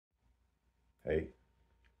Hey,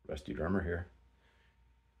 Rusty Drummer here.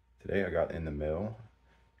 Today I got in the mail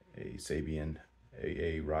a Sabian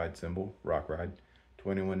AA ride cymbal, rock ride,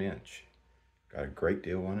 21 inch. Got a great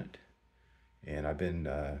deal on it, and I've been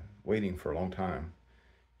waiting for a long time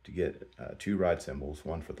to get two ride cymbals,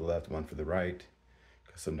 one for the left, one for the right,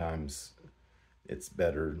 because sometimes it's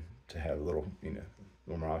better to have a little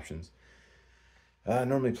more options. I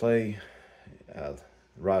normally play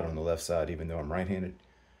ride on the left side, even though I'm right-handed.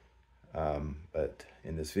 But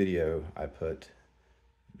in this video, I put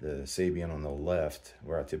the Sabian on the left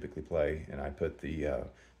where I typically play, and I put the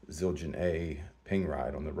Zildjian A ping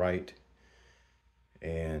ride on the right.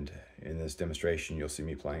 And in this demonstration, you'll see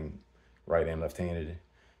me playing right and left-handed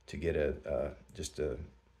to get just a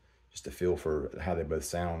feel for how they both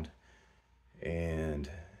sound. And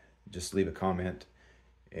just leave a comment,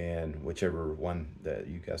 and whichever one that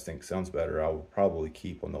you guys think sounds better, I'll probably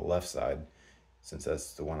keep on the left side, since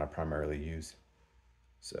that's the one I primarily use.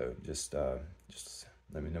 So just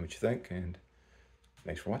let me know what you think, and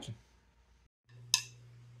thanks for watching.